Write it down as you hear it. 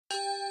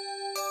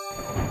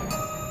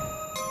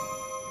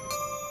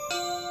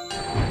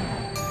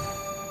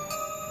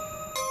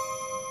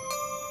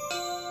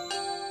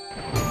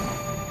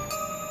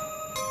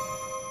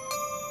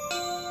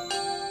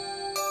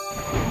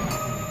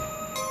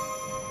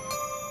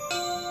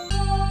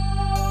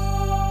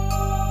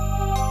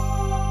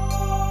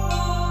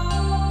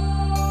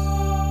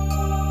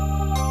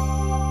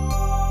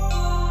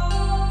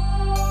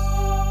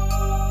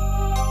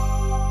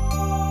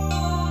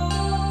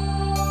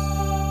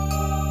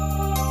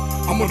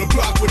I'm on the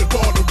block with a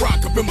ball to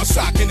rock up in my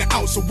sock and an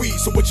ounce of weed.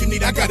 So what you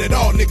need, I got it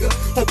all, nigga.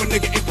 Hope a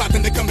nigga ain't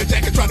plotting to come and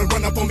jack and try to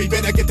run up on me.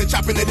 Better get the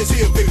chopping at his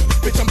heel, nigga.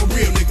 Bitch, I'm a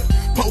real nigga.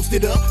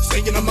 Posted up,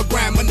 saying I'm a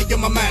grind, money in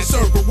my mind,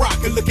 serve a rock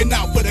and looking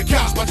out for the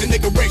cops. Watch a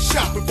nigga wreck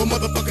shop if a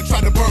motherfucker try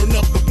to burn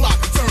up the block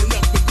and turn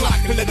up the clock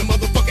and let a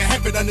motherfucker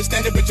have it.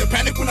 Understand it, but you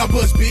panic when I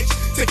bust, bitch.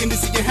 Taking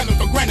this in your hand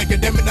for granted,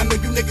 goddammit. I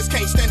know you niggas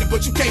can't stand it,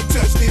 but you can't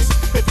touch this.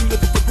 If you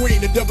looking for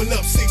green to double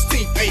up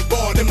 16th, 8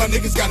 bar, then my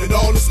niggas got it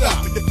all to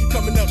stop. And if you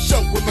coming up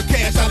short with my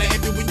cash, I'll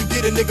have you when you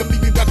get a nigga,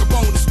 meet me back up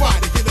on the spot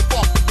and get up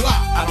off the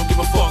block. I don't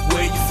give a fuck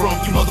where you from,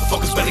 you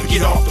motherfuckers better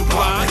get off the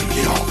block.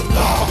 Get off the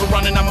block. Fuck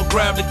around and I'ma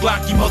grab the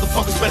Glock, you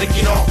motherfuckers better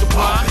get off the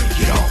block.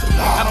 Get off the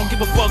block. I don't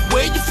give a fuck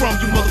where you from,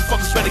 you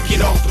motherfuckers better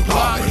get off the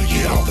block.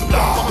 Get off the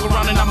block. Fuck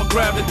around and I'ma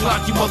grab the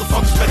Glock, you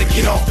motherfuckers better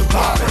get off the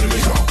block.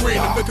 Green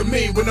and look at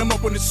me when I'm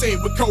up on the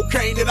scene with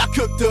cocaine that I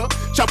cooked up,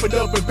 chop it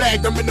up and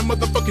bagged. I'm in the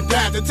motherfucking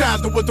dimes and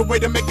times. Know what the way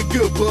to make a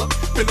good buck.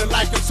 Feeling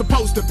like I'm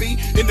supposed to be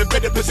in a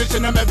better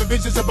position. I'm having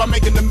visions about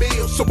making a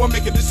meal, so I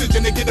make a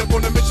decision to get up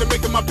on a mission,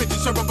 making my bitches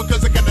serve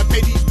because I gotta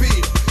pay these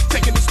bills.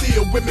 Taking the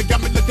steel women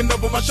got me looking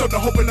over my shoulder,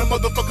 hoping a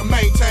motherfucker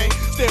maintain.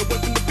 Stay away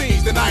from the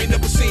things that I ain't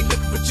never seen,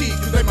 looking for cheese,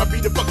 cause they might be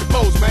the fucking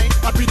foes, man.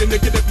 I be the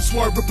nigga that be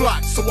swerving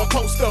blocks, so I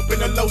post up in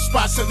a low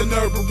spot, selling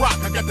herb and rock.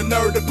 I got the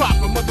nerve to pop,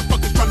 but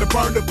motherfuckers trying to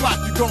burn the block.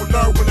 You gon'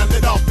 learn when I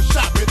let off the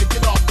shot, ready to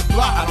get off the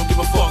block. I don't give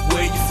a fuck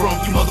where you from,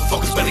 you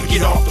motherfuckers better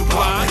get off the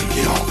block.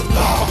 Get off the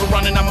block. Fuck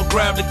around and I'ma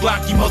grab the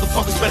Glock, you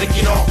motherfuckers better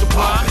get off the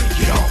block.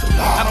 Get off the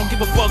block. I don't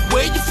give a fuck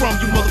where you from,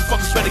 you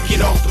motherfuckers better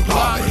get off the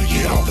block.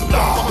 Get off the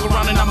block. Fuck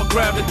around and I'ma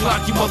grab the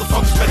Glock, you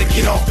motherfuckers better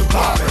get off the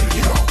block.